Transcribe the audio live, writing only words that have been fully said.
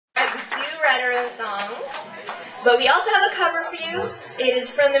write our own songs. But we also have a cover for you. It is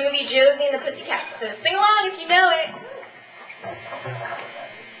from the movie Josie and the Pussycats. So sing along if you know it.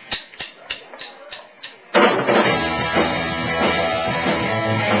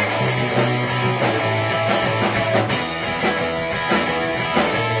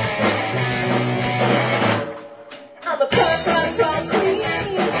 I'm a prom queen,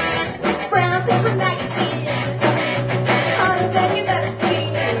 brown paper magazine, hotter than you've ever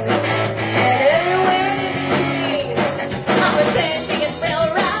seen, and everywhere in between. I'm a dancing and smell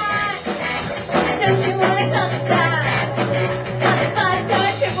right, don't you wanna come inside? I'm a five-star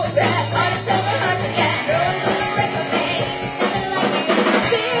triple threat, hard to tell, hard to get, no one's gonna wreck me, nothing like you.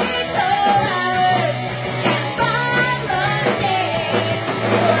 6 whole hours and 5 long days,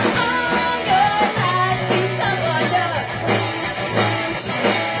 for all your lives to come undone.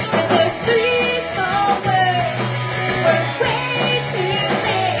 And those 3 small words were way too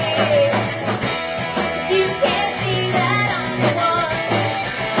late. You can't see that I'm the one.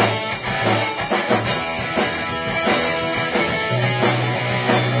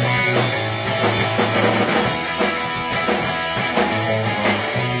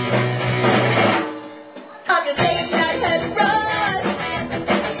 I'm just saying that head rush,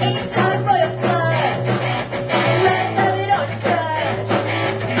 ain't time for your flush. Let's have it on crush,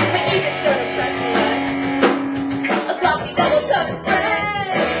 but you can sort of press much. A glossy double cup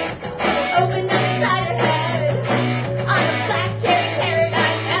spread, open up inside your head. On a black cherry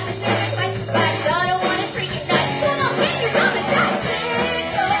paradise, after sugar twice the spice, I don't want to treat you nice. Come on, get your ramen dice.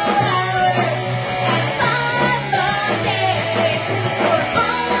 6 whole hours and 5 long days, for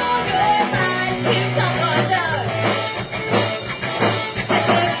all your lives to come undone. And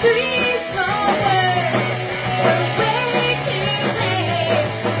those 3 small words were way too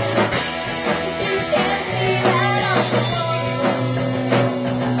late. You can't see that I'm the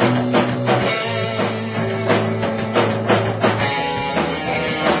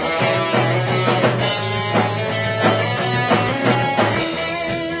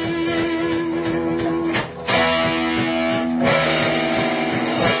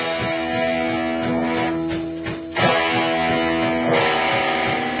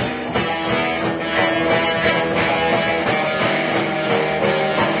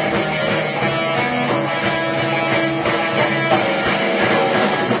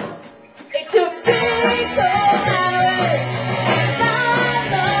It took 6 whole hours and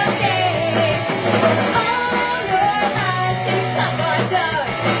 5 long days for all your lives to come undone.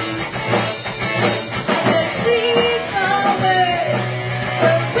 And those 3 small words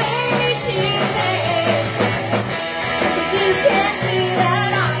were way too late. 'Cause you can't see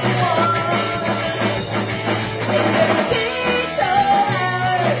that I'm the one. It took 6 whole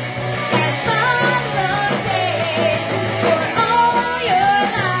hours and 5 long days for all your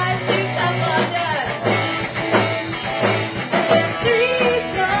lives to come undone. And those 3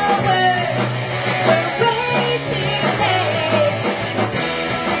 small words were way too late.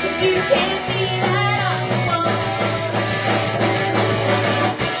 'Cause you can't see that